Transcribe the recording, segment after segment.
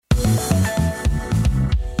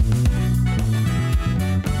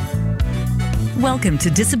Welcome to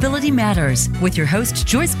Disability Matters with your host,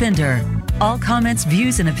 Joyce Bender. All comments,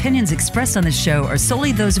 views, and opinions expressed on the show are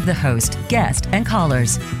solely those of the host, guest, and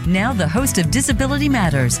callers. Now, the host of Disability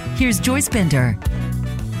Matters, here's Joyce Bender.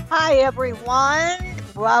 Hi, everyone.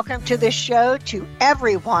 Welcome to the show to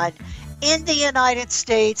everyone in the United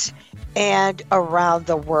States and around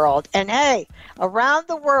the world. And hey, around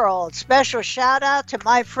the world, special shout out to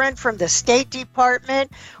my friend from the State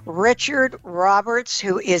Department, Richard Roberts,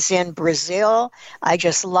 who is in Brazil. I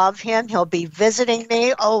just love him. He'll be visiting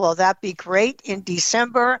me. Oh, will that be great in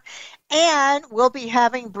December? And we'll be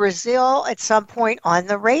having Brazil at some point on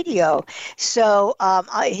the radio. So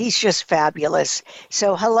he's just fabulous.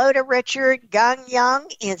 So hello to Richard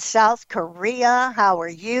Gangyang in South Korea. How are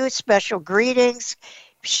you? Special greetings.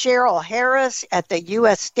 Cheryl Harris at the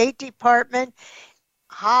U.S. State Department.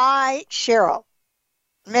 Hi, Cheryl.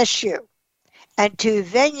 Miss you. And to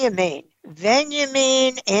Benjamin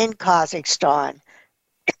in Kazakhstan.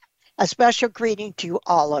 A special greeting to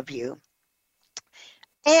all of you.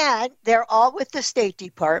 And they're all with the State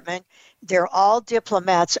Department. They're all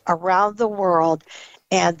diplomats around the world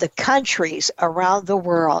and the countries around the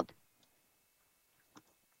world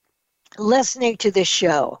listening to this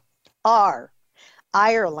show are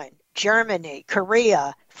Ireland, Germany,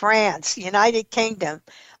 Korea, France, United Kingdom,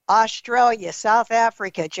 Australia, South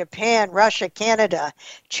Africa, Japan, Russia, Canada,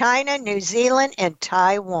 China, New Zealand, and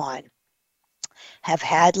Taiwan have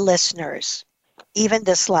had listeners, even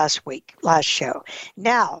this last show.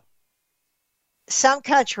 Now, some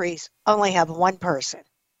countries only have one person.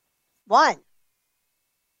 One.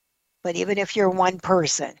 But even if you're one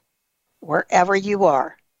person, wherever you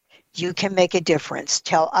are, you can make a difference.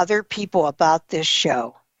 Tell other people about this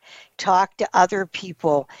show. Talk to other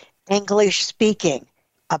people, English speaking,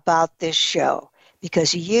 about this show,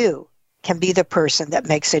 because you can be the person that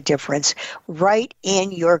makes a difference right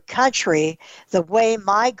in your country, the way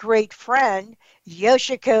my great friend,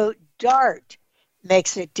 Yoshiko Dart,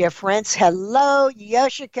 makes a difference. Hello,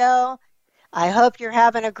 Yoshiko. I hope you're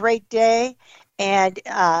having a great day. And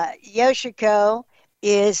Yoshiko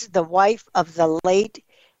is the wife of the late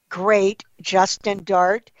great Justin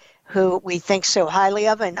Dart, who we think so highly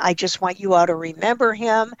of, and I just want you all to remember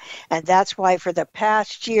him. And that's why for the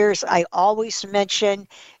past years, I always mention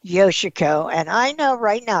Yoshiko. And I know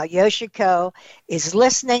right now, Yoshiko is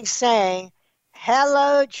listening, saying,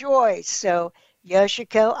 hello, Joyce. So,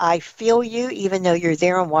 Yoshiko, I feel you, even though you're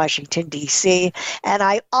there in Washington, D.C. And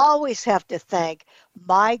I always have to thank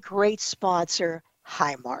my great sponsor,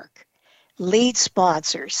 Highmark. Lead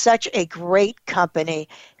sponsor, such a great company.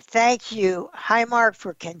 Thank you, Highmark,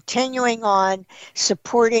 for continuing on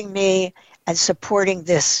supporting me and supporting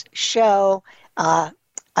this show. I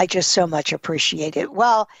just so much appreciate it.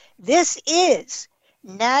 Well, this is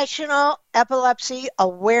National Epilepsy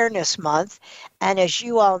Awareness Month, and as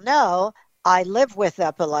you all know, I live with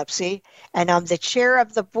epilepsy, and I'm the chair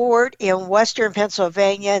of the board in Western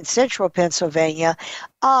Pennsylvania and Central Pennsylvania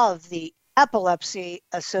of the Epilepsy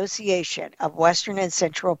Association of Western and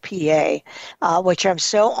Central PA, which I'm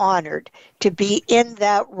so honored to be in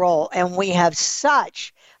that role. And we have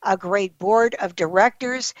such a great board of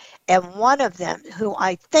directors, and one of them who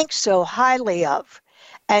I think so highly of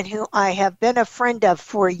and who I have been a friend of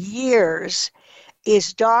for years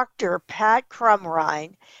is Dr. Pat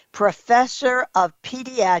Crumrine, professor of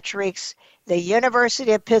pediatrics, the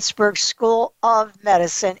University of Pittsburgh School of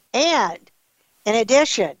Medicine, and in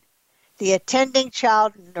addition, the attending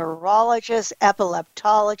child neurologist,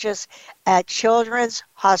 epileptologist at Children's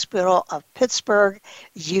Hospital of Pittsburgh,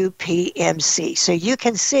 UPMC. So you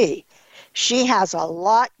can see she has a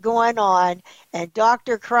lot going on. And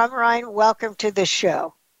Dr. Crumrine, welcome to the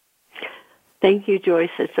show. Thank you,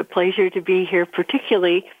 Joyce. It's a pleasure to be here,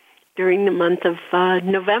 particularly during the month of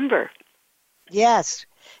November. Yes,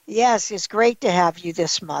 it's great to have you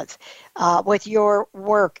this month with your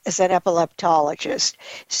work as an epileptologist.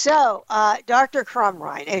 So, Dr.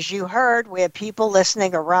 Crumrine, as you heard, we have people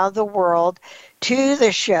listening around the world to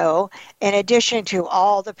the show, in addition to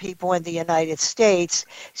all the people in the United States,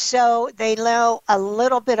 so they know a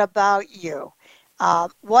little bit about you.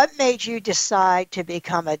 What made you decide to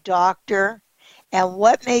become a doctor? And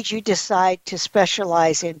what made you decide to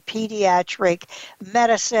specialize in pediatric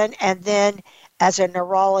medicine and then as a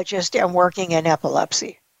neurologist and working in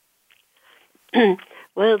epilepsy?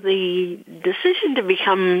 Well, the decision to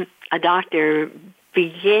become a doctor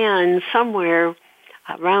began somewhere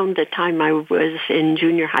around the time I was in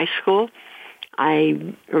junior high school.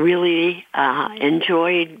 I really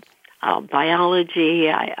enjoyed biology.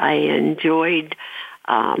 I enjoyed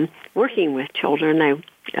working with children. I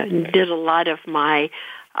did a lot of my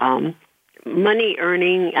money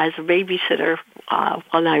earning as a babysitter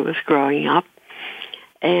while I was growing up.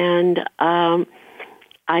 And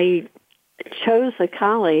I chose a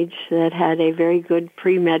college that had a very good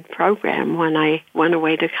pre-med program when I went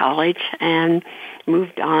away to college and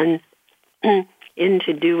moved on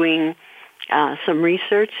into doing some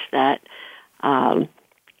research that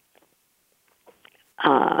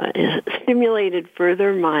stimulated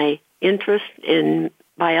further my interest in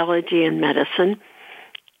biology and medicine,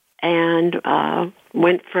 and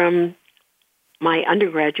went from my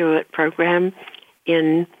undergraduate program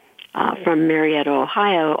from Marietta,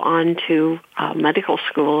 Ohio, on to medical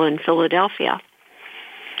school in Philadelphia.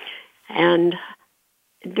 And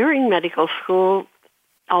during medical school,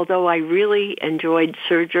 although I really enjoyed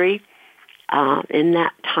surgery in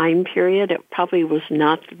that time period, it probably was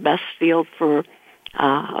not the best field for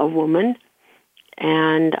a woman.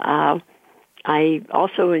 And I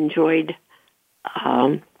also enjoyed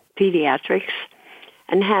pediatrics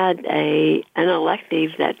and had an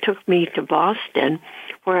elective that took me to Boston,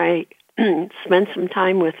 where I spent some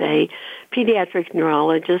time with a pediatric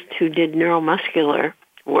neurologist who did neuromuscular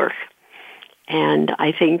work. And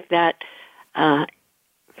I think that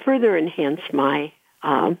further enhanced my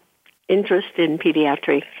interest in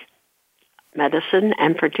pediatric medicine,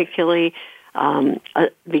 and particularly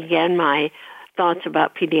began my thoughts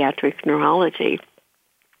about pediatric neurology.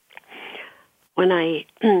 When I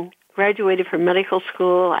graduated from medical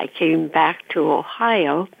school, I came back to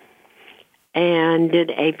Ohio and did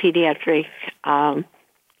a pediatric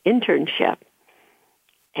internship.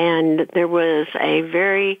 And there was a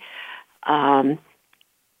very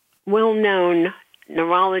well-known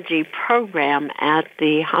neurology program at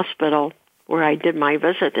the hospital where I did my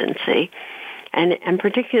residency. And in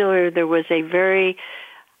particular, there was a very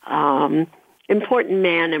important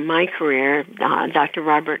man in my career, Dr.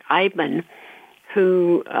 Robert Iben,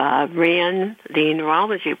 who ran the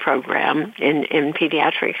neurology program in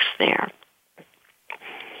pediatrics there.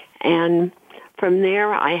 And from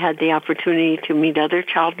there, I had the opportunity to meet other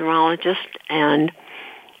child neurologists, and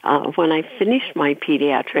when I finished my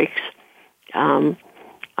pediatrics,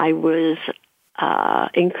 I was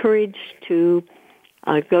encouraged to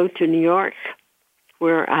go to New York,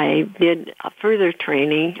 where I did further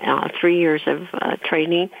training, 3 years of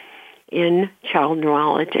training in child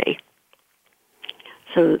neurology.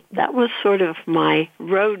 So that was sort of my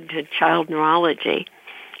road to child neurology.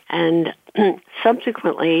 And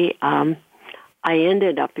subsequently, I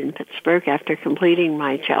ended up in Pittsburgh after completing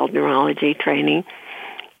my child neurology training.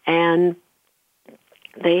 And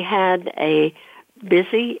they had a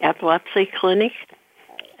busy epilepsy clinic,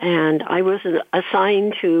 and I was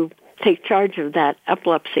assigned to take charge of that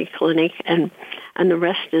epilepsy clinic, and the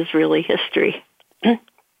rest is really history.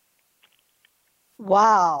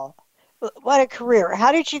 Wow. What a career.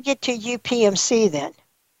 How did you get to UPMC then?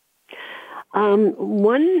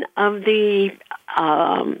 One of the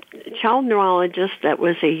child neurologists that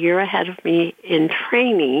was a year ahead of me in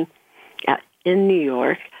training in New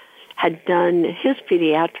York had done his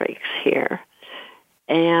pediatrics here.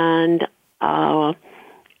 And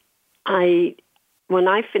when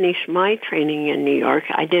I finished my training in New York,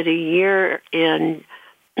 I did a year in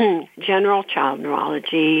general child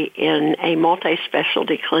neurology in a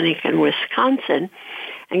multi-specialty clinic in Wisconsin,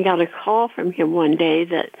 and got a call from him one day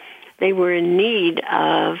that they were in need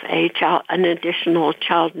of an additional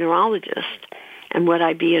child neurologist, and would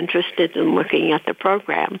I be interested in looking at the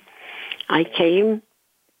program. I came,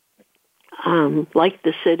 liked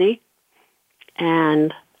the city,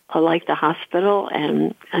 and I liked the hospital,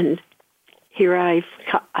 and here I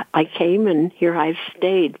came, and here I've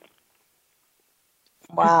stayed.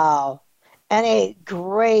 Wow. And a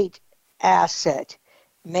great asset,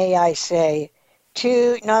 may I say,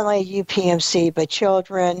 to not only UPMC, but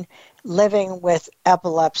children living with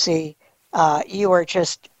epilepsy.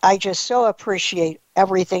 I just so appreciate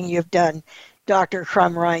everything you've done, Dr.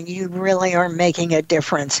 Crumrine. You really are making a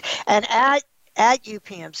difference. And at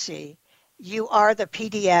UPMC, you are the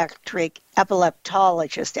pediatric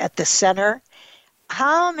epileptologist at the center.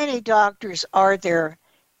 How many doctors are there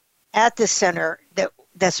at the center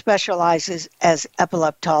that specializes as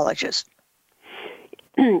epileptologists?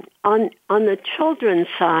 On the children's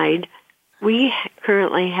side, we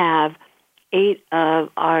currently have 8 of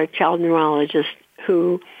our child neurologists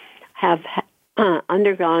who have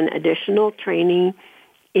undergone additional training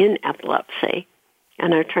in epilepsy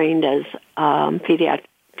and are trained as pediatric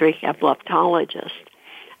epileptologists.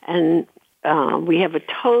 And we have a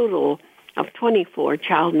total of 24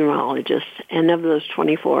 child neurologists, and of those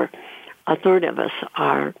 24, a third of us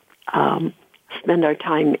spend our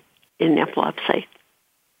time in epilepsy.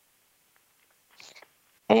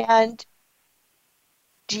 And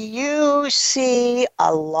do you see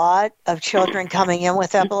a lot of children coming in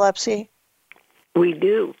with epilepsy? We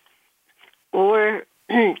do. Or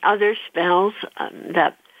other spells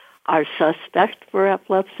that are suspect for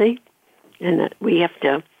epilepsy, and that we have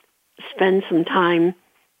to spend some time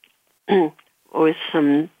with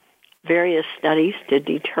some various studies to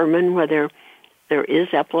determine whether there is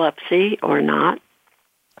epilepsy or not.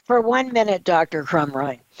 For 1 minute, Dr.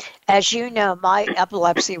 Crumrine, as you know, my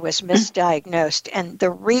epilepsy was misdiagnosed, and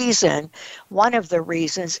one of the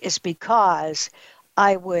reasons is because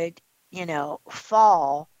I would,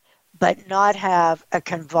 fall but not have a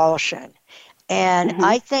convulsion. And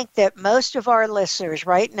I think that most of our listeners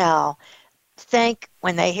right now think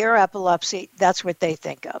when they hear epilepsy, that's what they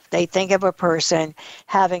think of. They think of a person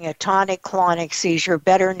having a tonic-clonic seizure,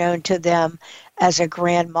 better known to them as a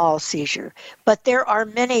grand mal seizure. But there are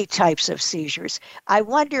many types of seizures. I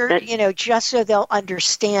wonder, just so they'll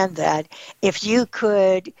understand that, if you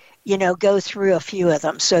could, go through a few of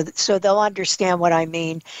them so they'll understand what I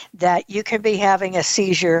mean, that you can be having a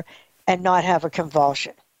seizure and not have a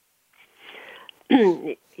convulsion.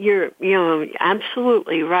 You're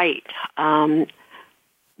absolutely right.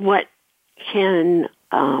 What can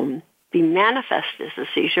be manifest as a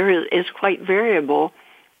seizure is quite variable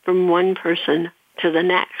from one person to the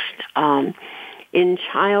next. In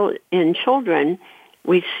children,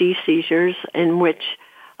 we see seizures in which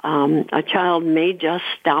a child may just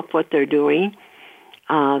stop what they're doing.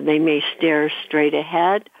 They may stare straight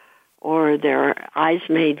ahead, or their eyes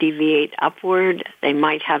may deviate upward. They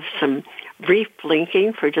might have some brief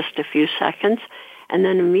blinking for just a few seconds, and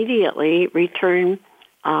then immediately return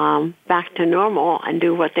back to normal and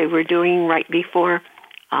do what they were doing right before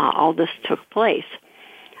all this took place.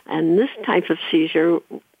 And this type of seizure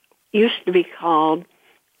used to be called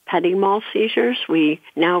petit mal seizures. We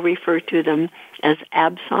now refer to them as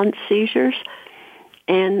absence seizures,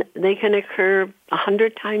 and they can occur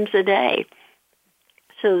 100 times a day.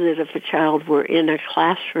 So that if a child were in a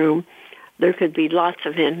classroom, there could be lots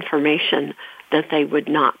of information that they would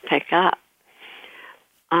not pick up.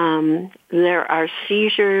 There are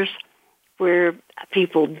seizures where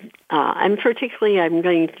people, and particularly I'm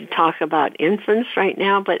going to talk about infants right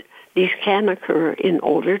now, but these can occur in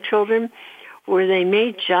older children, where they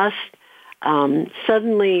may just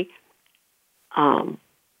suddenly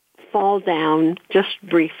fall down just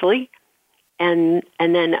briefly and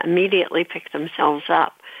then immediately pick themselves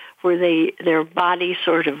up, where their body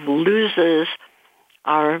sort of loses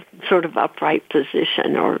our sort of upright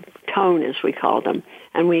position, or tone as we call them.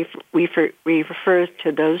 And we refer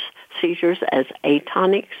to those seizures as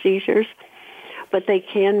atonic seizures, but they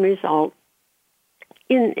can result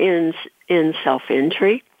in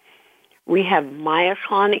self-injury. We have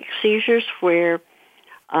myoclonic seizures, where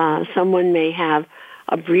someone may have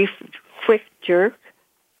a brief, quick jerk,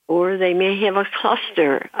 or they may have a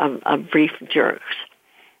cluster of brief jerks.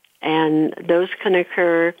 And those can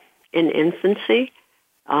occur in infancy.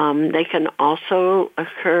 They can also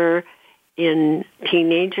occur in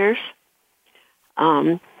teenagers.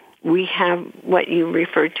 We have what you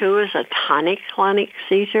refer to as a tonic-clonic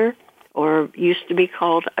seizure, or used to be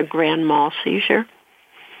called a grand mal seizure.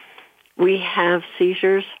 We have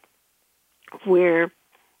seizures where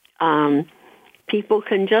people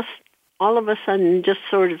can just all of a sudden just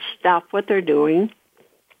sort of stop what they're doing,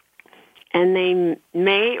 and they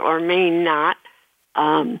may or may not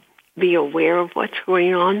be aware of what's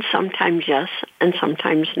going on, sometimes yes and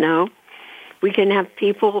sometimes no. We can have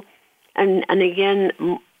people, and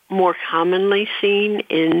again, more commonly seen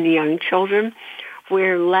in young children,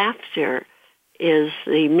 where laughter is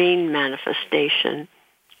the main manifestation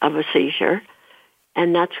of a seizure,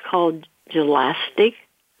 and that's called gelastic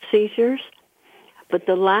seizures. But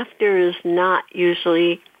the laughter is not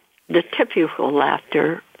usually the typical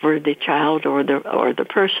laughter for the child or the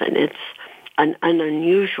person. It's an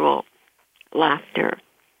unusual laughter.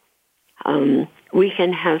 We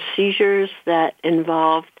can have seizures that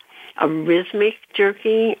involve a rhythmic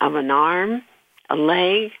jerking of an arm, a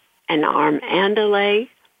leg, an arm and a leg,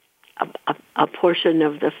 a portion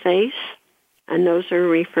of the face, and those are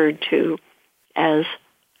referred to as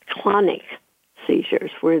clonic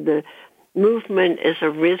seizures, where the movement is a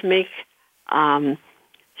rhythmic,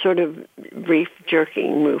 sort of brief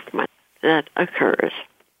jerking movement that occurs.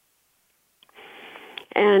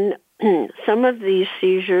 And some of these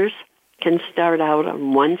seizures can start out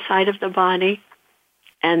on one side of the body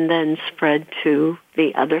and then spread to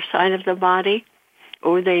the other side of the body,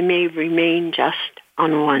 or they may remain just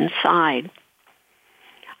on one side.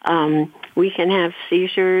 We can have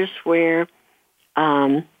seizures where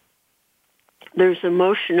there's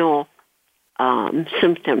emotional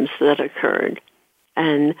symptoms that occurred,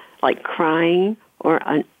 and like crying, or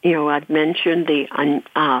I've mentioned the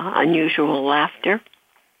unusual laughter.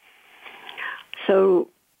 So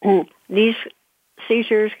these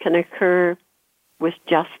seizures can occur with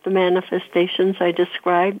just the manifestations I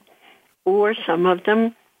described, or some of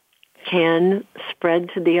them can spread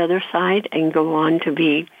to the other side and go on to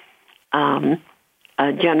be a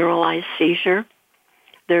generalized seizure.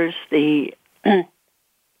 There's the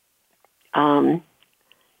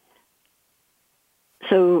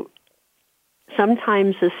so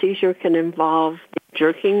sometimes a seizure can involve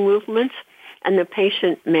jerking movements, and the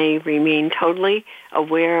patient may remain totally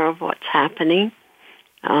aware of what's happening.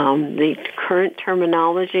 The current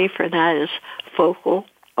terminology for that is focal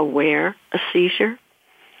aware seizure.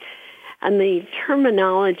 And the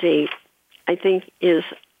terminology, I think, is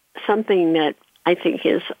something that I think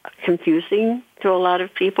is confusing to a lot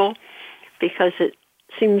of people, because it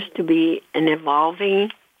seems to be an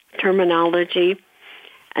evolving terminology.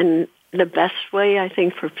 And the best way, I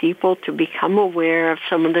think, for people to become aware of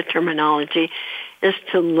some of the terminology is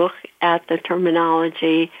to look at the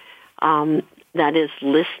terminology that is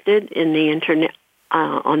listed in the internet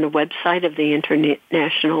on the website of the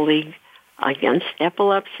International League Against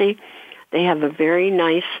Epilepsy. They have a very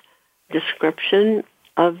nice description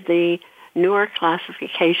of the newer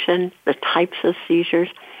classification, the types of seizures,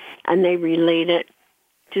 and they relate it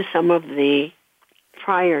to some of the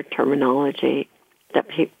prior terminology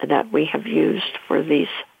that we have used for these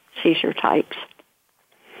seizure types.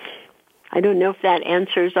 I don't know if that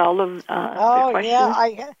answers all of the questions.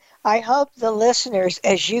 Yeah, I hope the listeners,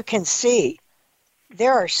 as you can see,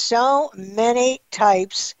 there are so many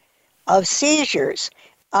types of seizures.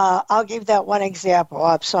 I'll give that one example,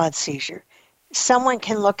 absence seizure. Someone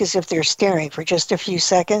can look as if they're staring for just a few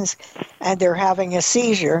seconds and they're having a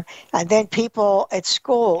seizure, and then people at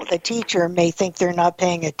school, the teacher, may think they're not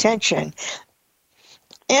paying attention.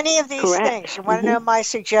 Any of these things, you want to know my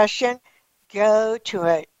suggestion? Go to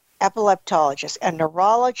an epileptologist, a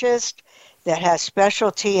neurologist that has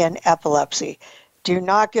specialty in epilepsy. Do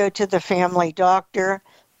not go to the family doctor,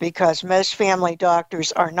 because most family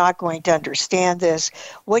doctors are not going to understand this,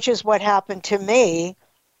 which is what happened to me.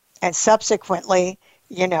 And subsequently,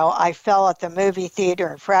 I fell at the movie theater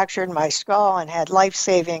and fractured my skull and had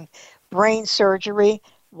life-saving brain surgery.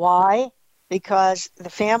 Why? Because the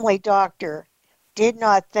family doctor did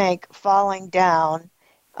not think falling down,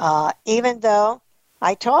 even though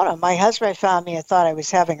I told him, my husband found me and thought I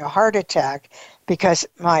was having a heart attack because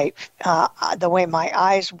the way my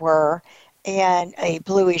eyes were and a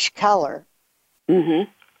bluish color. Mm-hmm.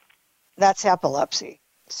 That's epilepsy.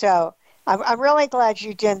 So I'm really glad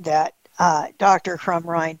you did that, Dr.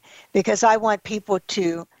 Crumrine, because I want people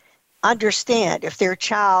to understand if their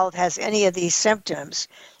child has any of these symptoms,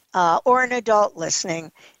 or an adult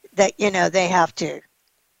listening, that, they have to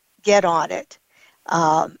get on it.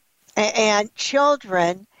 And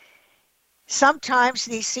children, sometimes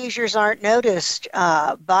these seizures aren't noticed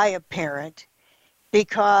by a parent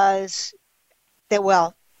because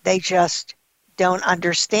they just don't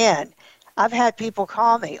understand. I've had people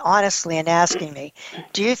call me, honestly, and asking me,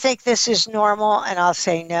 do you think this is normal? And I'll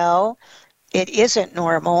say, no, it isn't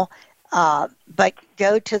normal, but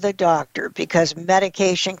go to the doctor because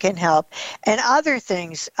medication can help. And other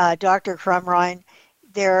things, Dr. Crumrine,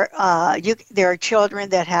 there are children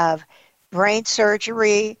that have brain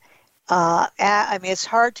surgery. It's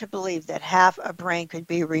hard to believe that half a brain could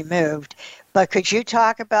be removed. But could you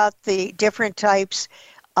talk about the different types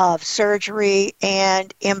of surgery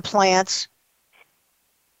and implants?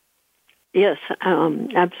 Yes,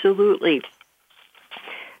 absolutely.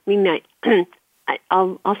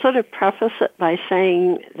 I'll sort of preface it by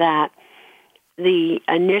saying that the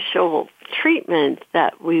initial treatment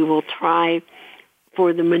that we will try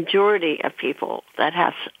for the majority of people that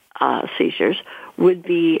have seizures would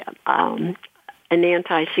be an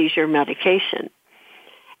anti-seizure medication.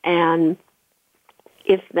 And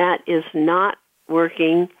if that is not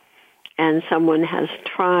working and someone has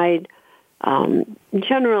tried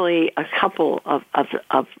generally a couple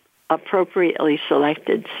of appropriately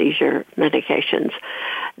selected seizure medications,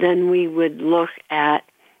 then we would look at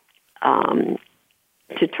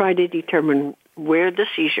to try to determine where the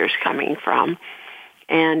seizure is coming from,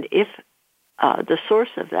 and if the source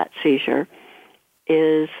of that seizure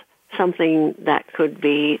is something that could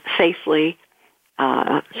be safely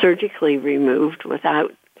surgically removed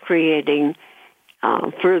without creating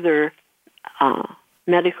further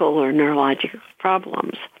medical or neurological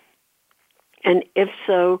problems. And if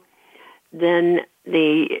so, then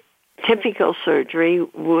the typical surgery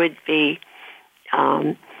would be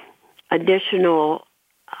additional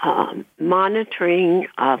monitoring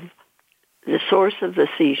of the source of the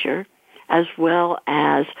seizure, as well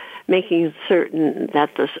as making certain that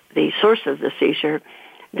the source of the seizure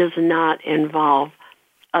does not involve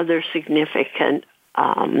other significant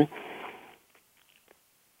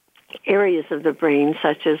areas of the brain,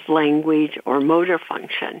 such as language or motor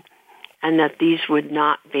function, and that these would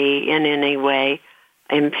not be in any way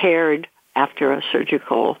impaired after a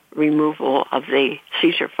surgical removal of the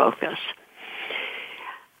seizure focus.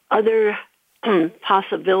 Other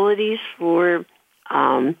possibilities for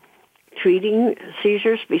treating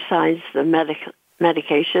seizures besides the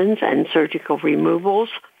medications and surgical removals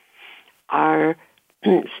are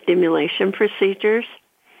stimulation procedures.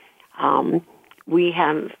 We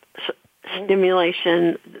have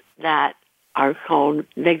stimulation that are called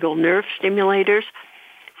vagal nerve stimulators,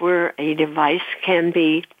 where a device can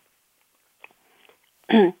be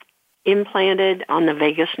implanted on the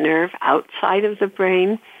vagus nerve outside of the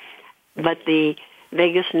brain, but the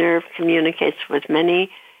vagus nerve communicates with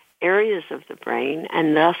many areas of the brain,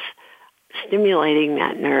 and thus stimulating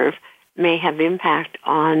that nerve may have impact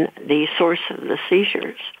on the source of the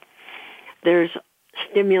seizures. There's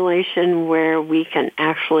stimulation where we can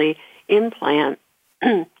actually implant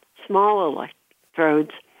small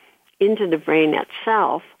electrodes into the brain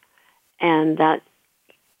itself, and that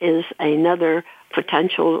is another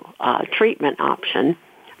potential treatment option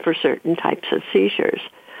for certain types of seizures.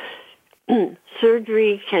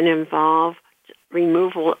 Surgery can involve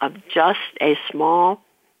removal of just a small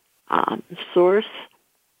source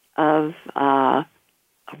of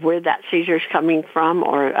where that seizure is coming from,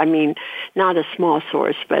 or, I mean, not a small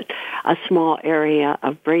source, but a small area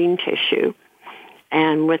of brain tissue,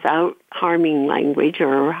 and without harming language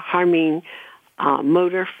or harming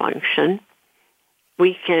motor function.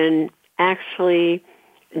 We can actually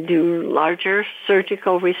do larger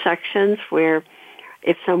surgical resections where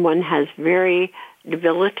if someone has very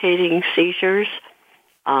debilitating seizures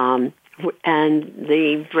and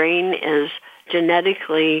the brain is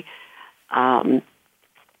genetically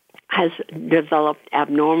has developed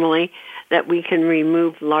abnormally, that we can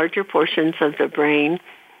remove larger portions of the brain.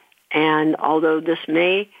 And although this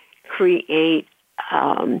may create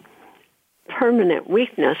permanent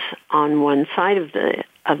weakness on one side of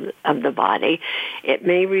the body, it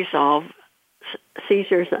may resolve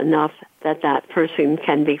seizures enough that that person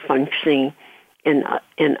can be functioning in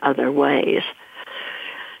other ways.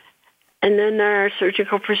 And then there are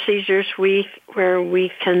surgical procedures where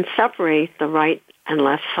we can separate the right and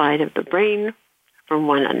left side of the brain from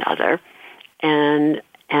one another, and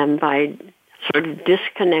by sort of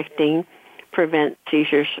disconnecting, prevent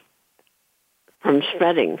seizures from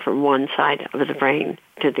spreading from one side of the brain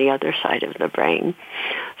to the other side of the brain.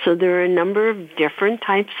 So there are a number of different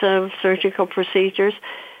types of surgical procedures,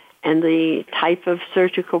 and the type of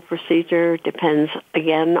surgical procedure depends,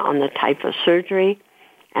 again, on the type of surgery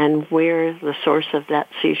and where the source of that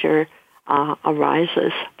seizure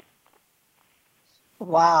arises.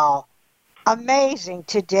 Wow. Amazing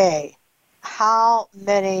today how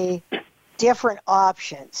many different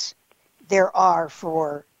options there are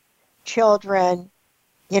for children,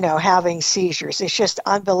 having seizures. It's just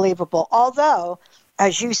unbelievable. Although,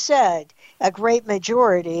 as you said, a great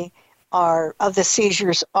majority of the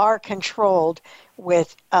seizures are controlled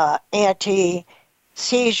with anti-seizure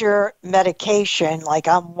medication, like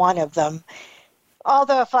I'm one of them.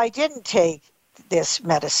 Although if I didn't take this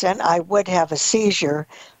medicine, I would have a seizure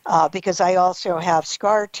because I also have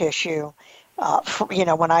scar tissue,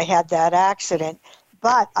 when I had that accident.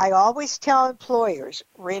 But I always tell employers,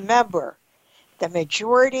 remember, the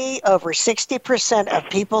majority, over 60% of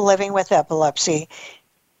people living with epilepsy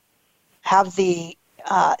have the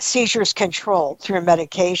seizures controlled through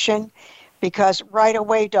medication, because right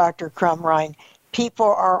away, Dr. Crumrine, people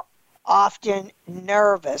are often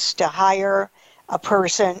nervous to hire a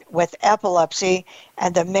person with epilepsy,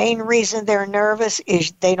 and the main reason they're nervous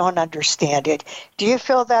is they don't understand it. Do you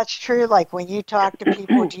feel that's true? Like when you talk to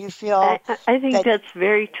people, do you feel? I think that's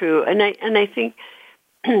very true, and I think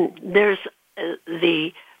there's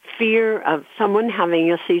the fear of someone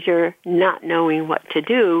having a seizure, not knowing what to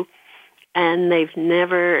do, and they've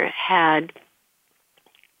never had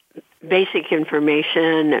basic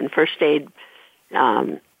information and first aid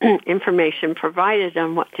information provided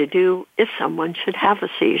on what to do if someone should have a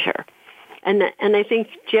seizure. And I think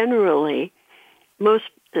generally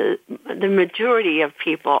the majority of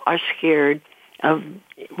people are scared of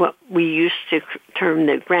what we used to term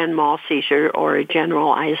the grand mal seizure, or a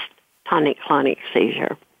generalized tonic-clonic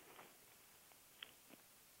seizure.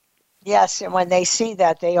 Yes, and when they see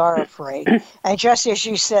that, they are afraid. And just as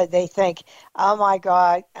you said, they think, oh my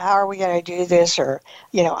God, how are we going to do this? Or,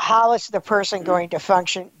 how is the person going to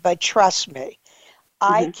function? But trust me,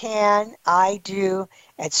 I can, I do,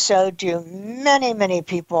 and so do many, many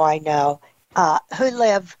people I know who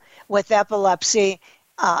live with epilepsy.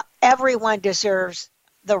 Everyone deserves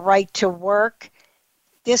the right to work.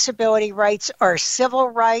 Disability rights are civil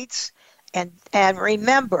rights. And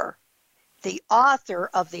remember, the author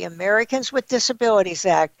of the Americans with Disabilities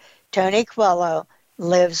Act, Tony Coelho,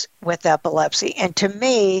 lives with epilepsy. And to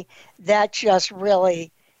me, that just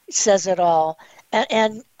really says it all.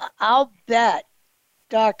 And I'll bet,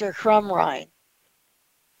 Dr. Crumrine,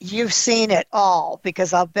 you've seen it all,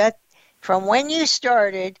 because I'll bet from when you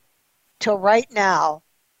started till right now,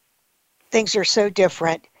 things are so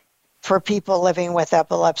different for people living with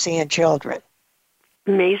epilepsy and children.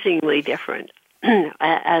 Amazingly different.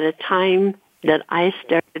 At a time that I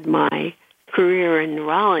started my career in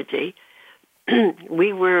neurology,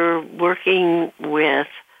 we were working with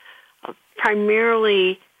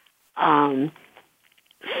primarily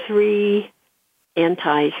 3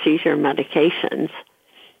 anti-seizure medications,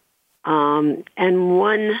 and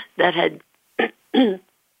one that had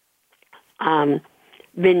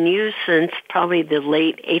been used since probably the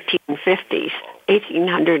late 1850s,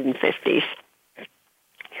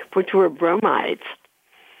 which were bromides.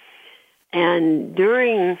 And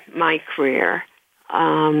during my career,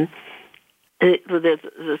 the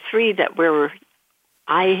 3 that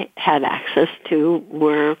I had access to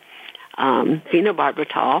were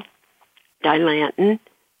phenobarbital, Dilantin,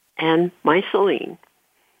 and Myceline.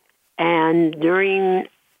 And during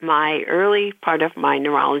my early part of my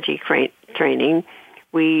neurology training,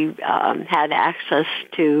 we had access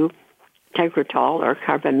to Tegretol or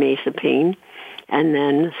carbamazepine, and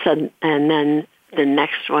then the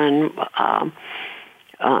next one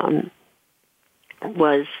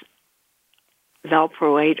was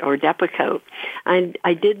valproate or Depakote. And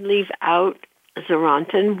I did leave out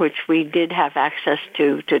Xarontin, which we did have access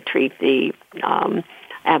to treat the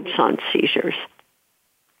absence seizures.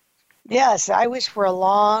 Yes, I was for a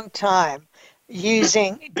long time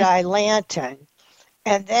using Dilantin.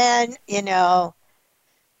 And then,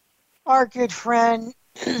 our good friend,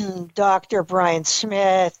 Dr. Brian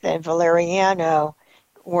Smith and Valeriano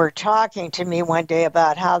were talking to me one day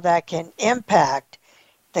about how that can impact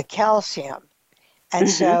the calcium. And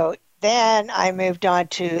so then I moved on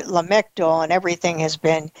to Lamictal, and everything has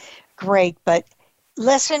been great. But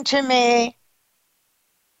listen to me,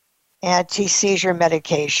 anti-seizure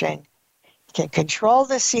medication can control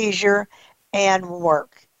the seizure and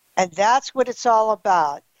work. And that's what it's all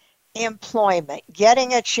about. Employment,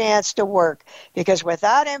 getting a chance to work. Because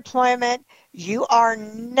without employment, you are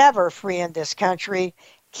never free in this country.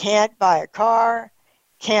 Can't buy a car,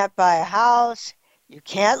 can't buy a house. You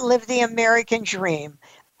can't live the American dream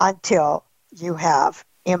until you have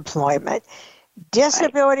employment.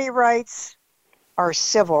 Disability rights are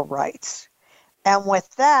civil rights. And with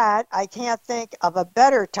that, I can't think of a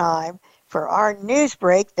better time for our news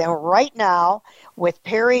break than right now with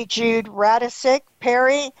Perry Jude Radisic.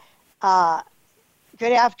 Perry,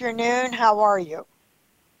 good afternoon. How are you?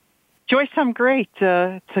 Joyce, I'm great.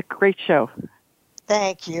 It's a great show.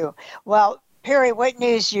 Thank you. Well, Perry, what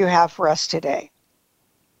news do you have for us today?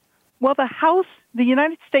 Well, the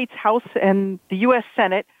United States House and the U.S.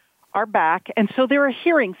 Senate are back, and so there are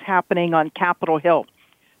hearings happening on Capitol Hill.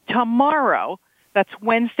 Tomorrow, that's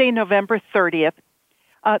Wednesday, November 30th,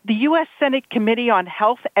 the U.S. Senate Committee on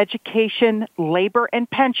Health, Education, Labor, and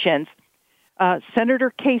Pensions,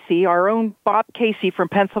 Senator Casey, our own Bob Casey from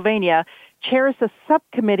Pennsylvania, chairs a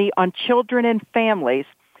subcommittee on children and families,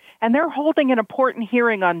 and they're holding an important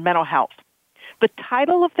hearing on mental health. The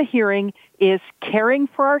title of the hearing is Caring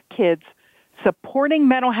for Our Kids, Supporting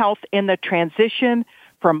Mental Health in the Transition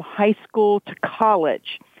from High School to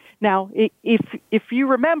College. Now, if you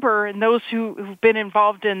remember, and those who've been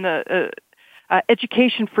involved in the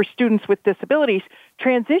education for students with disabilities,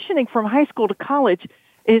 transitioning from high school to college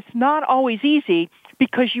is not always easy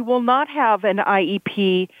because you will not have an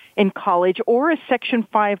IEP in college or a Section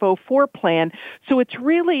 504 plan. So it's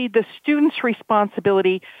really the student's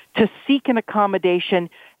responsibility to seek an accommodation,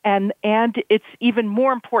 and it's even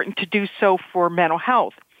more important to do so for mental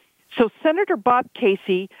health. So Senator Bob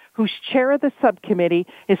Casey, who's chair of the subcommittee,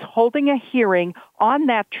 is holding a hearing on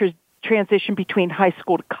that transition between high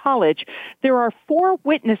school to college. There are 4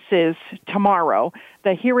 witnesses tomorrow.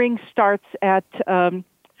 The hearing starts at 10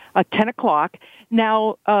 o'clock.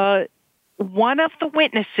 Now, one of the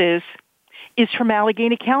witnesses is from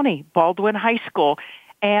Allegheny County, Baldwin High School,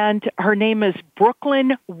 and her name is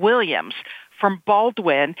Brooklyn Williams, from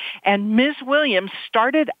Baldwin, and Ms. Williams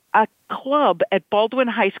started a club at Baldwin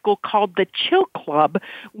High School called the Chill Club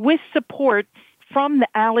with support from the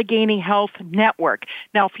Allegheny Health Network.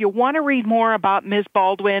 Now, if you want to read more about Ms.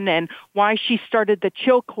 Baldwin and why she started the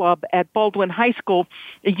Chill Club at Baldwin High School,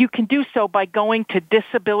 you can do so by going to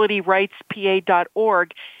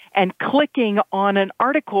disabilityrightspa.org and clicking on an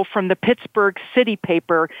article from the Pittsburgh City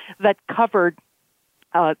paper that covered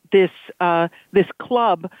this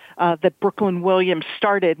club that Brooklyn Williams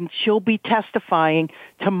started, and she'll be testifying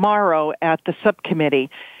tomorrow at the subcommittee.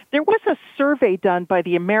 There was a survey done by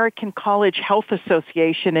the American College Health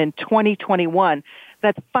Association in 2021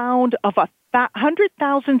 that found of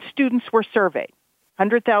 100,000 students were surveyed,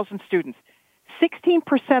 100,000 students.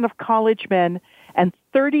 16% of college men and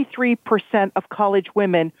 33% of college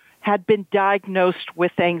women had been diagnosed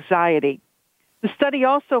with anxiety. The study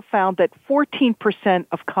also found that 14%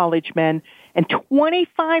 of college men and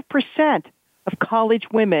 25% of college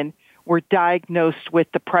women were diagnosed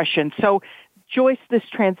with depression. So, Joyce, this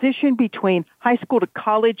transition between high school to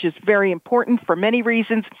college is very important for many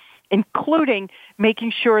reasons, including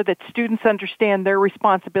making sure that students understand their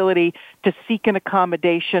responsibility to seek an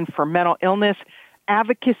accommodation for mental illness.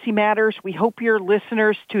 Advocacy matters. We hope your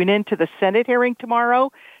listeners tune in to the Senate hearing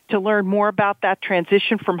tomorrow to learn more about that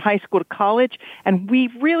transition from high school to college. And we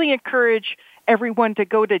really encourage everyone to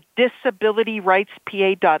go to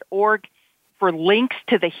disabilityrightspa.org for links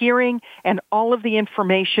to the hearing and all of the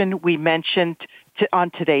information we mentioned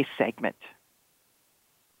on today's segment.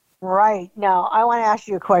 Right. Now, I want to ask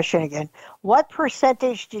you a question again. What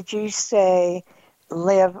percentage did you say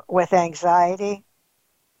live with anxiety?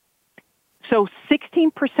 So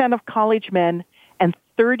 16% of college men and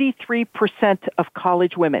 33% of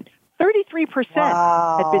college women. 33%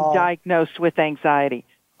 had been diagnosed with anxiety.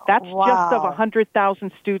 That's just of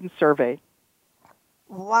 100,000 students surveyed.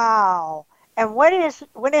 Wow. And what is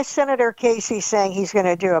Senator Casey saying he's going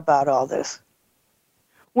to do about all this?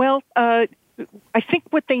 Well, I think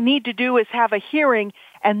what they need to do is have a hearing,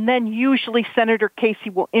 and then usually Senator Casey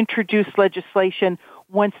will introduce legislation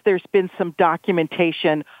once there's been some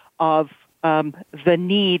documentation of the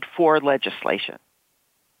need for legislation.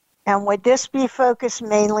 And would this be focused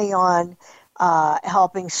mainly on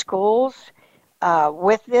helping schools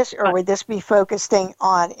with this, or would this be focusing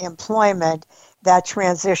on employment, that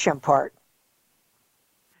transition part?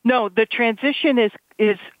 No, the transition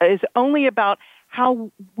is only about how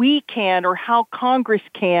we can, or how Congress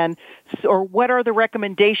can, or what are the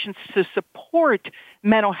recommendations to support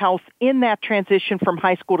mental health in that transition from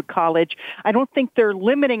high school to college. I don't think they're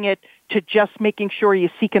limiting it to just making sure you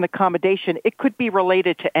seek an accommodation. It could be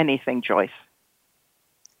related to anything, Joyce.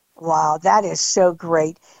 Wow, that is so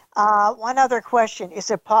great. One other question. Is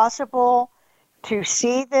it possible to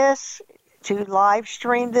see this, to live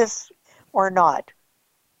stream this, or not?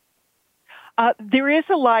 There is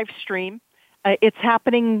a live stream. It's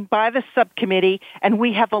happening by the subcommittee, and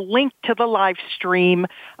we have a link to the live stream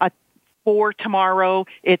for tomorrow.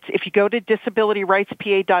 If you go to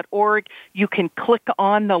disabilityrightspa.org, you can click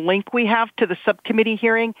on the link we have to the subcommittee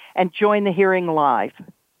hearing and join the hearing live.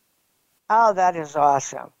 Oh, that is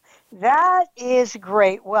awesome. That is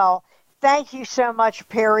great. Well, thank you so much,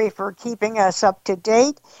 Perry, for keeping us up to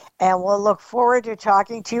date, and we'll look forward to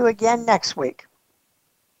talking to you again next week.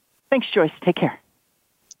 Thanks, Joyce. Take care.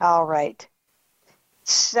 All right.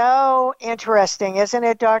 So interesting, isn't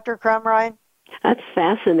it, Dr. Crumrine? That's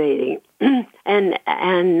fascinating. And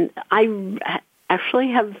I actually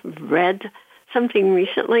have read something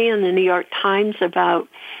recently in the New York Times about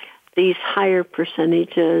these higher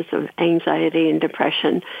percentages of anxiety and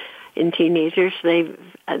depression in teenagers. They've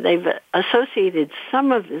associated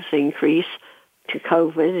some of this increase to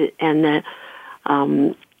COVID and the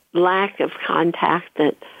lack of contact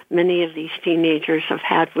that many of these teenagers have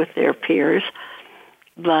had with their peers.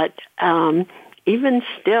 But even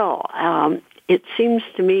still, it seems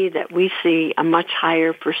to me that we see a much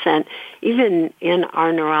higher percent, even in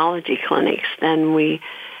our neurology clinics, than we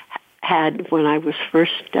had when I was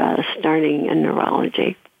first starting in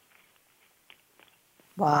neurology.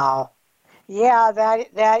 Wow. Yeah,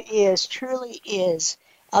 that truly is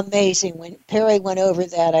amazing. When Perry went over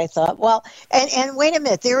that, I thought, well, and wait a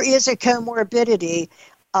minute, there is a comorbidity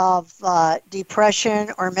of depression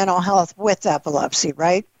or mental health with epilepsy,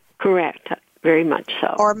 right? Correct. Very much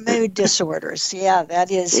so. Or mood disorders. Yeah,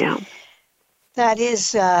 that is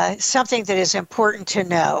something that is important to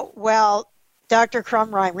know. Well, Dr.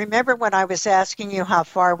 Crumrine, remember when I was asking you how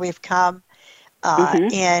far we've come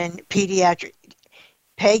in pediatric?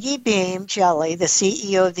 Peggy Beam Jelly, the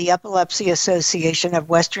CEO of the Epilepsy Association of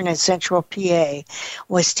Western and Central PA,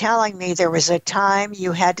 was telling me there was a time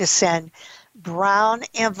you had to send brown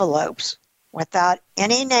envelopes without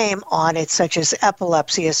any name on it, such as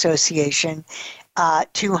Epilepsy Association,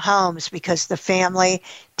 to homes because the family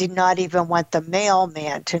did not even want the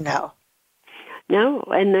mailman to know. No,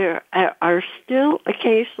 and there are still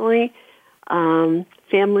occasionally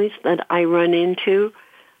families that I run into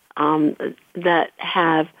that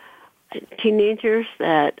have teenagers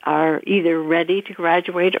that are either ready to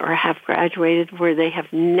graduate or have graduated where they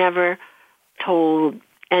have never told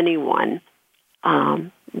anyone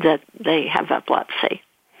that they have epilepsy,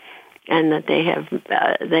 and that they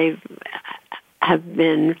have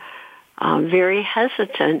been very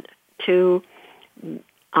hesitant to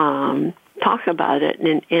talk about it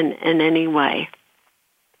in any way.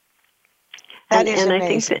 That is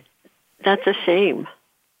amazing. I think that's a shame.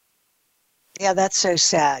 Yeah, that's so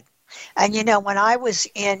sad. And when I was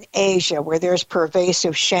in Asia where there's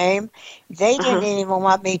pervasive shame, they didn't even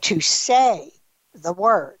want me to say the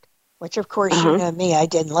word, which of course, you know me, I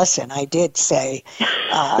didn't listen. I did say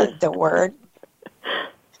the word.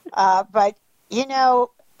 But,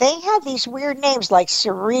 they had these weird names like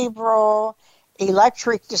cerebral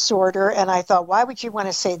electric disorder. And I thought, why would you want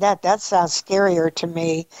to say that? That sounds scarier to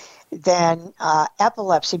me than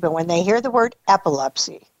epilepsy. But when they hear the word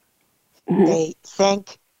epilepsy, they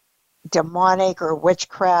think demonic or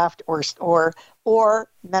witchcraft or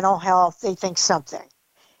mental health. They think something.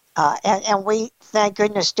 And we, thank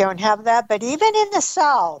goodness, don't have that. But even in the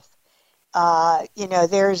South,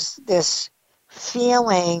 there's this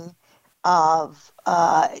feeling of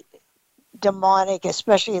demonic,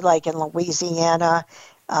 especially like in Louisiana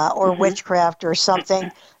or witchcraft or something.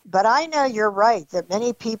 But I know you're right that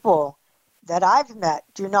many people that I've met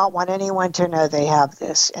do not want anyone to know they have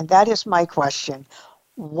this. And that is my question.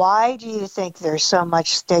 Why do you think there's so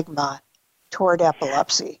much stigma toward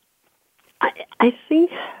epilepsy? I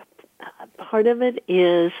think part of it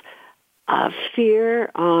is fear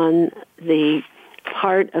on the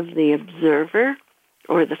part of the observer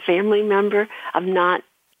or the family member of not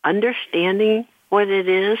understanding what it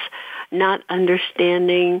is, not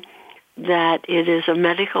understanding that it is a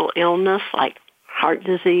medical illness like heart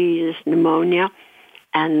disease, pneumonia,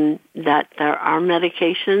 and that there are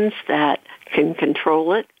medications that can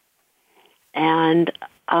control it, and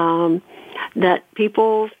that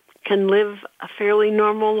people can live a fairly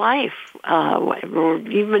normal life, or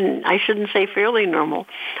even, I shouldn't say fairly normal,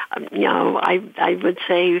 I would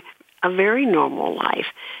say a very normal life.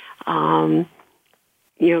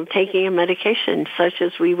 Taking a medication such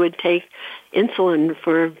as we would take insulin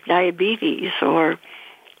for diabetes or,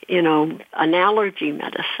 an allergy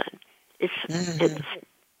medicine. It's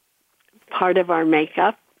part of our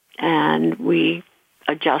makeup, and we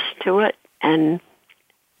adjust to it and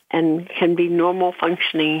can be normal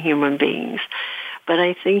functioning human beings. But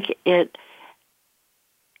I think it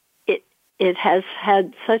has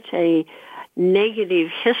had such a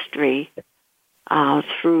negative history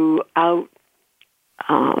throughout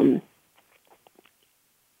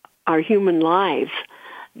our human lives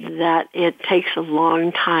that it takes a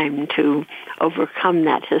long time to overcome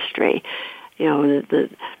that history. The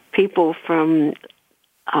people from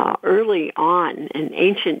early on in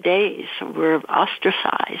ancient days were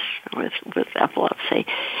ostracized with epilepsy,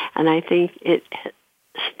 and I think it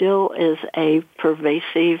still is a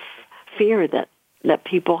pervasive fear that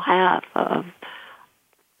people have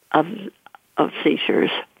of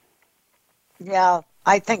seizures. Yeah,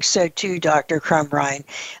 I think so too, Dr. Crumrine.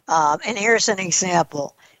 And here's an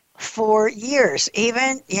example. For years,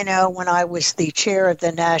 even, when I was the chair of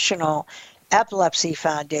the National Epilepsy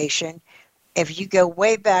Foundation, if you go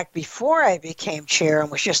way back before I became chair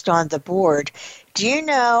and was just on the board, do you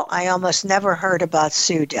know I almost never heard about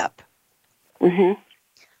SUDEP?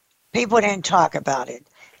 People didn't talk about it,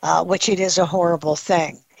 which it is a horrible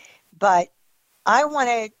thing. But I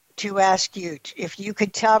wanted to ask you if you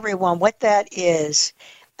could tell everyone what that is,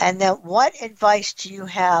 and then what advice do you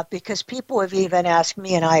have? Because people have even asked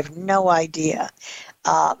me, and I have no idea.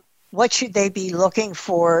 What should they be looking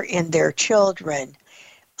for in their children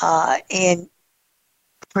in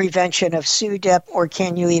prevention of SUDEP, or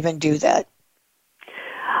can you even do that?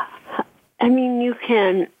 I mean, you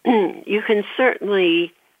can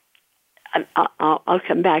certainly. I'll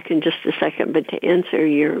come back in just a second, but to answer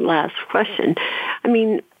your last question, I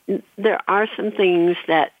mean, there are some things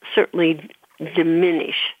that certainly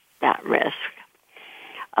diminish that risk.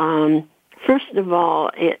 First of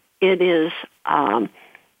all, it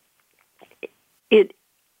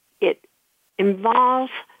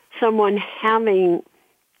involves someone having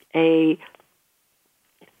a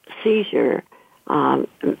seizure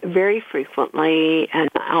very frequently, and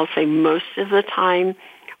I'll say most of the time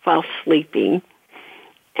while sleeping,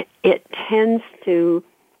 it tends to,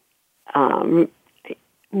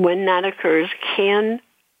 when that occurs, can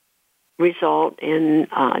result in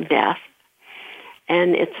death.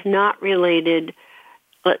 And it's not related,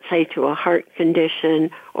 let's say, to a heart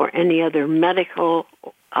condition or any other medical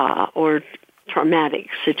or traumatic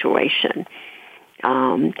situation.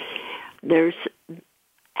 There's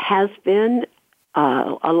has been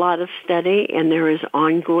a lot of study, and there is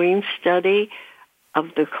ongoing study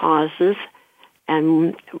of the causes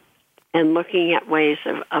and looking at ways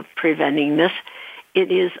of preventing this.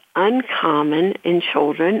 It is uncommon in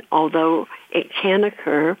children, although it can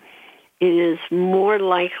occur. It is more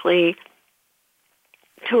likely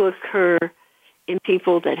to occur in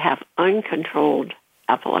people that have uncontrolled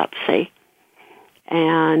epilepsy.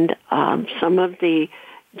 And some of the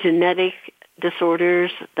genetic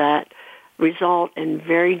disorders that result in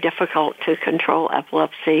very difficult to control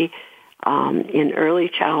epilepsy in early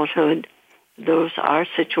childhood, those are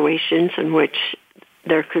situations in which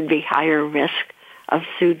there could be higher risk of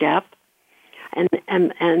SUDEP.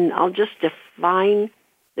 And I'll just define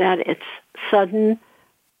that it's sudden,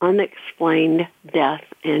 unexplained death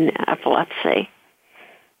in epilepsy.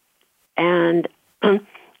 And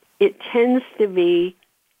it tends to be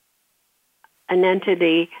an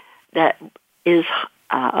entity that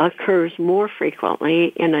occurs more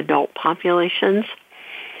frequently in adult populations.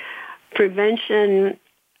 Prevention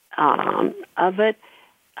of it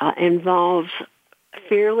involves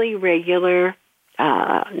fairly regular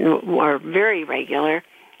or very regular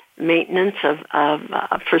maintenance of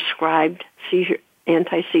prescribed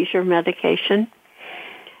anti-seizure medication.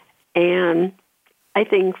 And I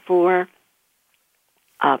think for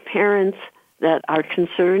parents that are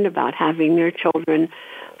concerned about having their children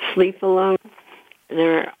sleep alone,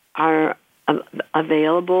 there are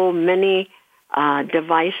available many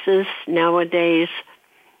devices nowadays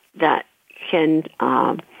that can,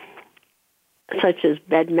 such as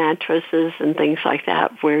bed mattresses and things like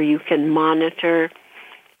that, where you can monitor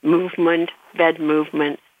movement, bed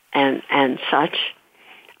movement, and such.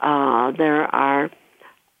 There are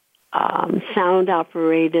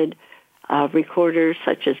sound-operated recorders,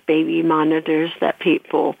 such as baby monitors, that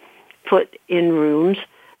people put in rooms.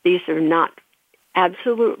 These are not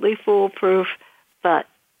absolutely foolproof, but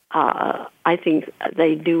I think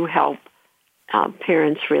they do help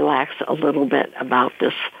parents relax a little bit about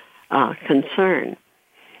this concern.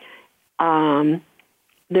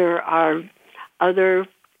 There are other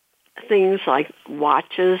things like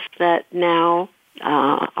watches that now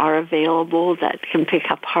are available that can pick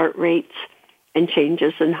up heart rates and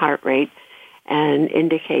changes in heart rate and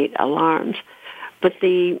indicate alarms. But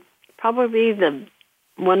probably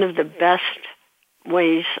one of the best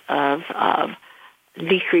ways of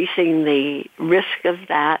decreasing the risk of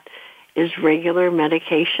that is regular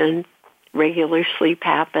medication, regular sleep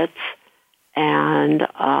habits, and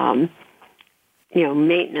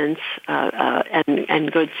maintenance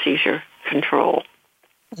and good seizure control.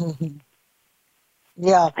 Mm-hmm.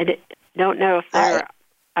 Yeah. I don't know if there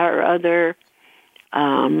are other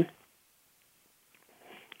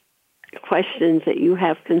questions that you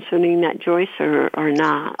have concerning that, Joyce, or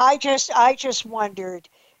not. I just wondered,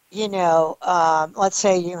 let's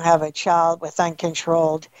say you have a child with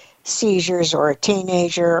uncontrolled seizures, or a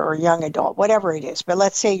teenager or young adult, whatever it is, but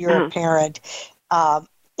let's say you're a parent.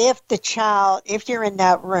 If you're in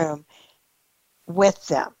that room with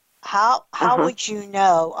them, how would you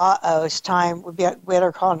know, it's time, we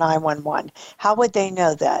better call 911? How would they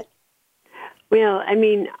know that? Well, I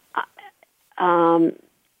mean,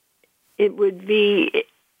 it would be,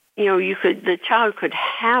 the child could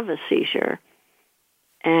have a seizure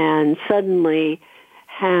and suddenly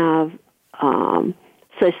have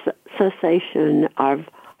cessation of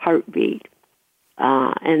heartbeat.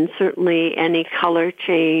 And certainly any color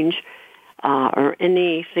change or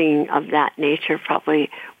anything of that nature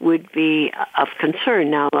probably would be of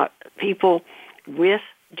concern. Now, people with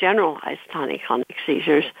generalized tonic-clonic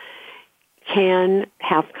seizures can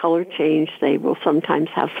have color change. They will sometimes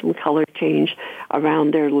have some color change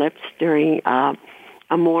around their lips during a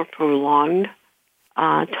more prolonged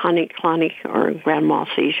tonic-clonic or grand mal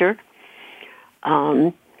seizure.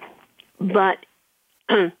 But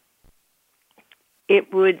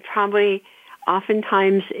it would probably,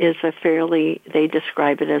 oftentimes they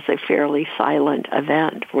describe it as a fairly silent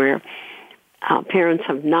event where parents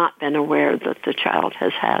have not been aware that the child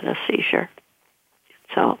has had a seizure.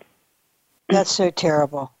 So that's so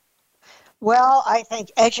terrible. Well, I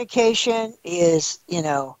think education is,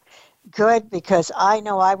 good, because I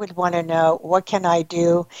know I would want to know, what can I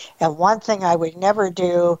do? And one thing I would never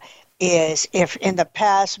do is if in the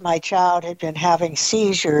past my child had been having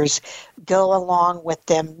seizures, go along with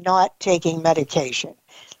them not taking medication.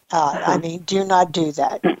 I mean, do not do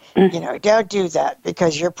that. Don't do that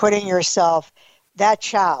because you're putting yourself, that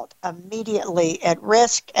child, immediately at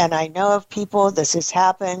risk. And I know of people, this has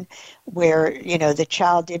happened, where, the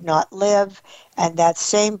child did not live and that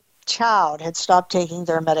same child had stopped taking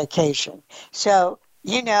their medication. So,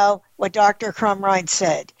 what Dr. Crumrine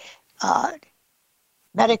said,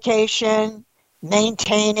 medication,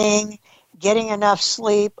 maintaining, getting enough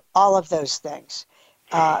sleep, all of those things.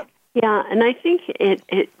 Yeah, and I think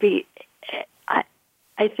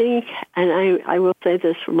I think, and I will say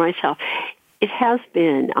this for myself, it has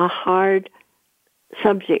been a hard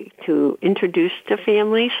subject to introduce to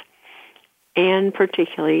families and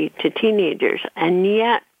particularly to teenagers. And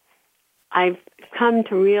yet I've come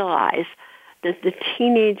to realize that the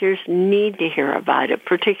teenagers need to hear about it,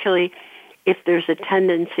 particularly if there's a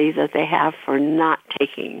tendency that they have for not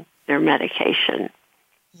taking their medication.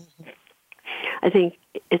 Mm-hmm. I think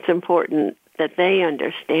it's important that they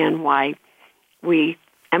understand why we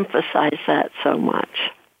emphasize that so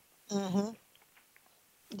much. Mm-hmm.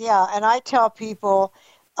 Yeah, and I tell people,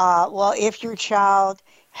 if your child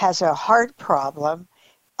has a heart problem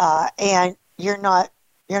and you're not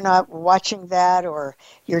watching that, or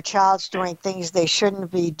your child's doing things they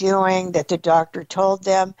shouldn't be doing that the doctor told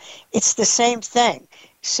them, it's the same thing.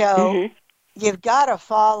 So you've got to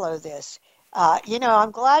follow this.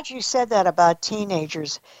 I'm glad you said that about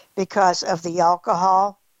teenagers because of the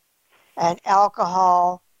alcohol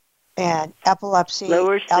and epilepsy,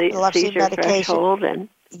 lowers the seizure medication. Threshold and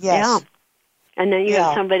yes. Yeah. And then you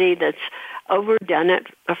have somebody that's overdone it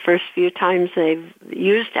the first few times they've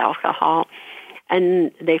used alcohol,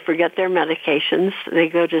 and they forget their medications, they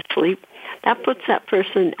go to sleep. That puts that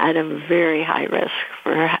person at a very high risk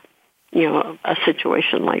for, a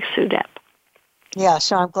situation like SUDEP. Yeah,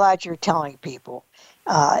 so I'm glad you're telling people.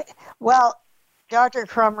 Dr.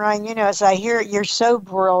 Crumrine, as I hear it, you're so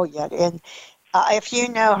brilliant. And if you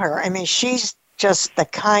know her, I mean, she's just the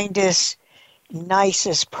kindest,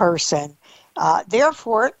 nicest person.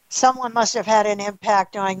 Therefore, someone must have had an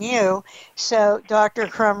impact on you. So, Dr.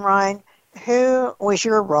 Crumrine, who was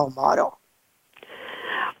your role model?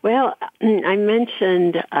 Well, I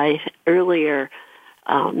mentioned earlier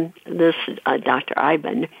this Dr.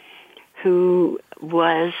 Iben, who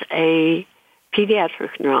was a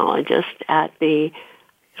pediatric neurologist at the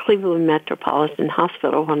Cleveland Metropolitan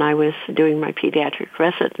Hospital when I was doing my pediatric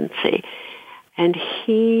residency. And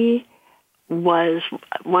he was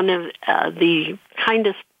one of the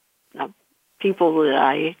kindest people that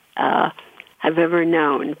I have ever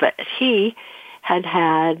known. But he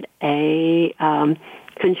had a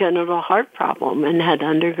congenital heart problem and had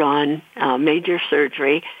undergone major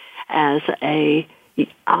surgery as a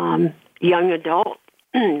young adult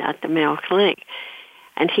at the Mayo Clinic.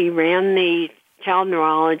 And he ran the child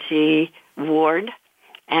neurology ward.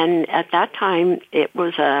 And at that time, it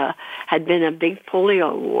was had been a big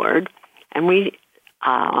polio ward. And we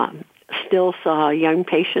still saw young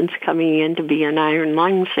patients coming in to be in iron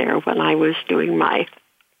lungs there when I was doing my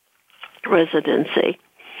residency.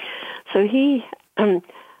 So he kind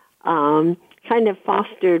of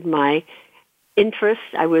fostered my interest.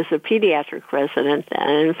 I was a pediatric resident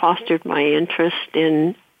and fostered my interest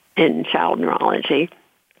in child neurology.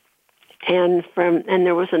 And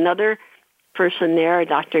there was another person there,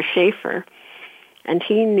 Dr. Schaefer, and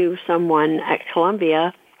he knew someone at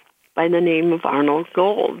Columbia by the name of Arnold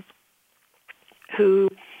Gold, who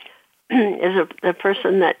is the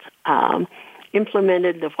person that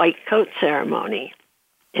implemented the white coat ceremony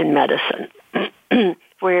in medicine,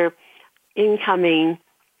 where incoming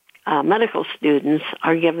medical students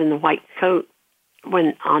are given the white coat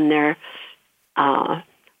when on their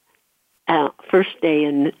first day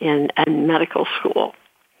in medical school.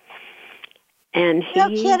 And no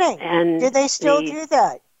kidding. And do they still do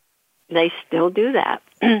that? They still do that.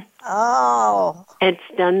 Oh. It's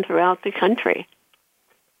done throughout the country.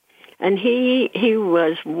 And he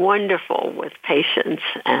was wonderful with patients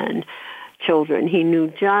and children. He knew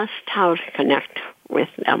just how to connect with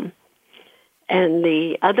them. And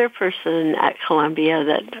the other person at Columbia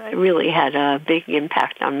that really had a big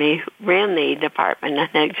impact on me ran the department and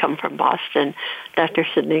had come from Boston, Dr.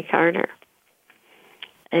 Sidney Carter.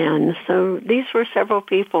 And so these were several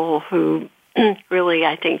people who really,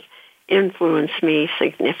 I think, influenced me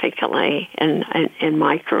significantly in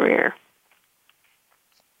my career.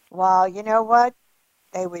 Well, you know what?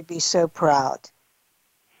 They would be so proud.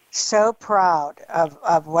 So proud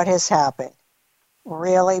of what has happened.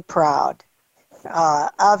 Really proud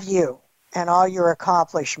of you and all your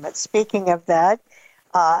accomplishments. Speaking of that,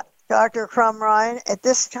 Dr. Crumrine, at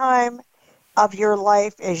this time of your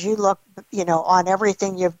life, as you look, on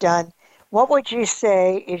everything you've done, what would you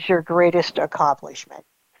say is your greatest accomplishment?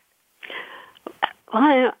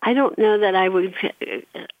 Well, I don't know that I would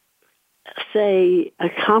say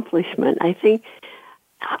accomplishment. I think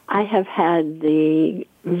I have had the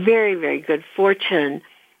very, very good fortune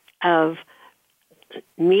of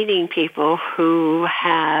meeting people who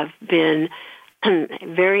have been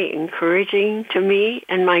very encouraging to me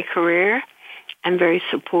in my career and very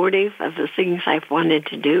supportive of the things I've wanted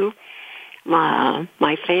to do. My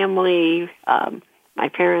family, my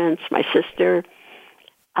parents, my sister,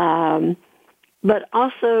 but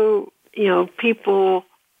also, people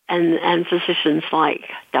and physicians like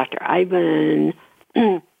Dr. Ivan,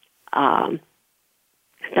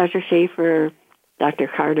 Dr. Schaefer, Dr.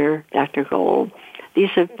 Carter, Dr. Gold. These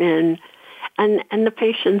have been, and the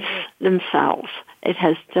patients themselves. It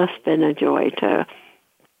has just been a joy to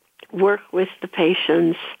work with the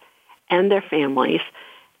patients and their families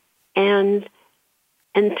and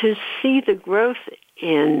to see the growth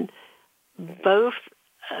in both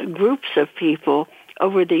groups of people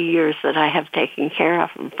over the years that I have taken care of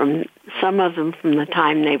them, from some of them from the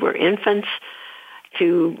time they were infants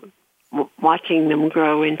to watching them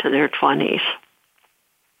grow into their 20s.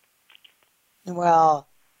 Well,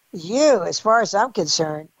 you, as far as I'm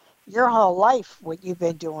concerned, your whole life, what you've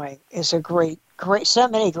been doing is a great, so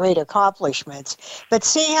many great accomplishments. But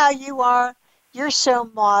see how you are? You're so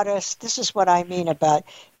modest. This is what I mean about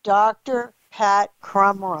Dr. Pat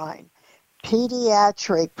Crumrine,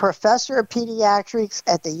 professor of pediatrics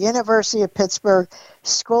at the University of Pittsburgh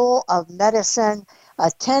School of Medicine,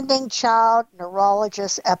 attending child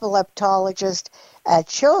neurologist, epileptologist at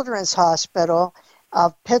Children's Hospital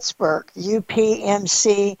of Pittsburgh,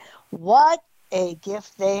 UPMC. What a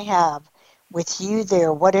gift they have with you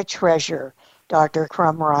there. What a treasure, Dr.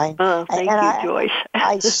 Crumrine. Oh, thank you, Joyce.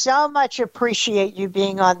 I so much appreciate you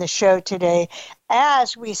being on the show today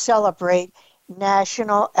as we celebrate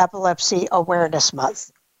National Epilepsy Awareness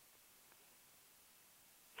Month.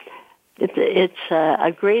 It's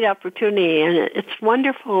a great opportunity, and it's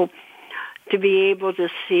wonderful to be able to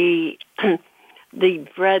see the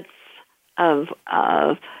breadth of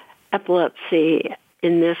epilepsy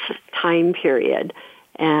in this time period,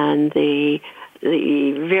 and the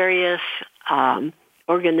various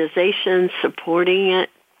organizations supporting it,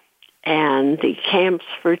 and the camps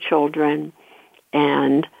for children,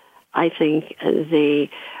 and I think the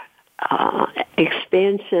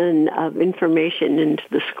expansion of information into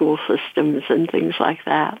the school systems and things like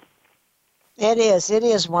that. It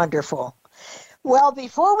is wonderful. Well,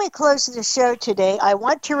 before we close the show today, I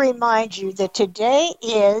want to remind you that today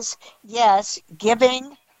is, yes,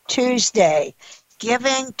 Giving Tuesday.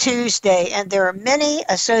 Giving Tuesday, and there are many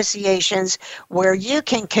associations where you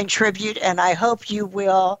can contribute, and I hope you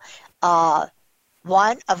will.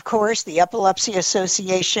 One, of course, the Epilepsy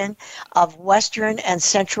Association of Western and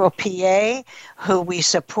Central PA, who we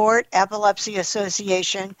support, Epilepsy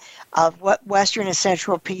Association of Western and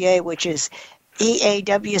Central PA, which is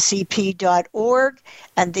eawcp.org,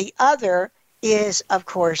 and the other is, of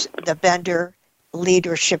course, the Bender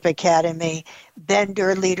Leadership Academy,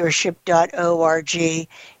 benderleadership.org.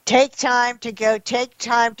 Take time to go, take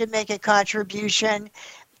time to make a contribution,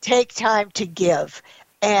 take time to give.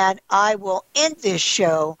 And I will end this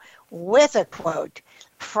show with a quote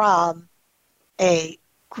from a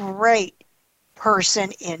great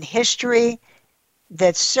person in history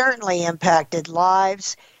that certainly impacted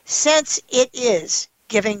lives, since it is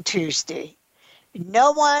Giving Tuesday.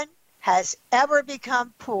 No one has ever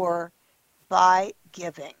become poor by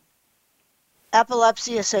giving.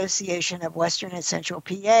 Epilepsy Association of Western and Central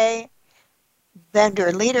PA,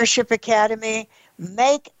 Bender Leadership Academy.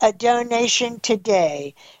 Make a donation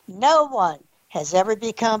today. No one has ever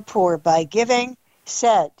become poor by giving,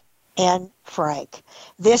 said Anne Frank.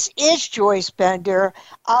 This is Joyce Bender,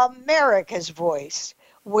 America's Voice,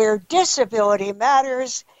 where disability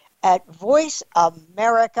matters, at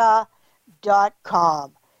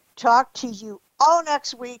voiceamerica.com. Talk to you all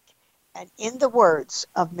next week, and in the words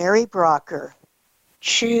of Mary Brocker,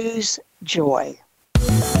 choose joy.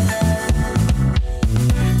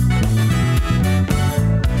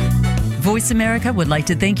 Voice America would like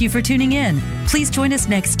to thank you for tuning in. Please join us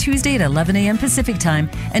next Tuesday at 11 a.m. Pacific Time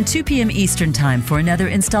and 2 p.m. Eastern Time for another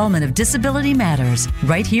installment of Disability Matters,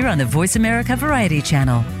 right here on the Voice America Variety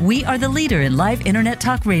Channel. We are the leader in live Internet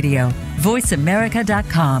talk radio.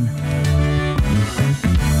 VoiceAmerica.com.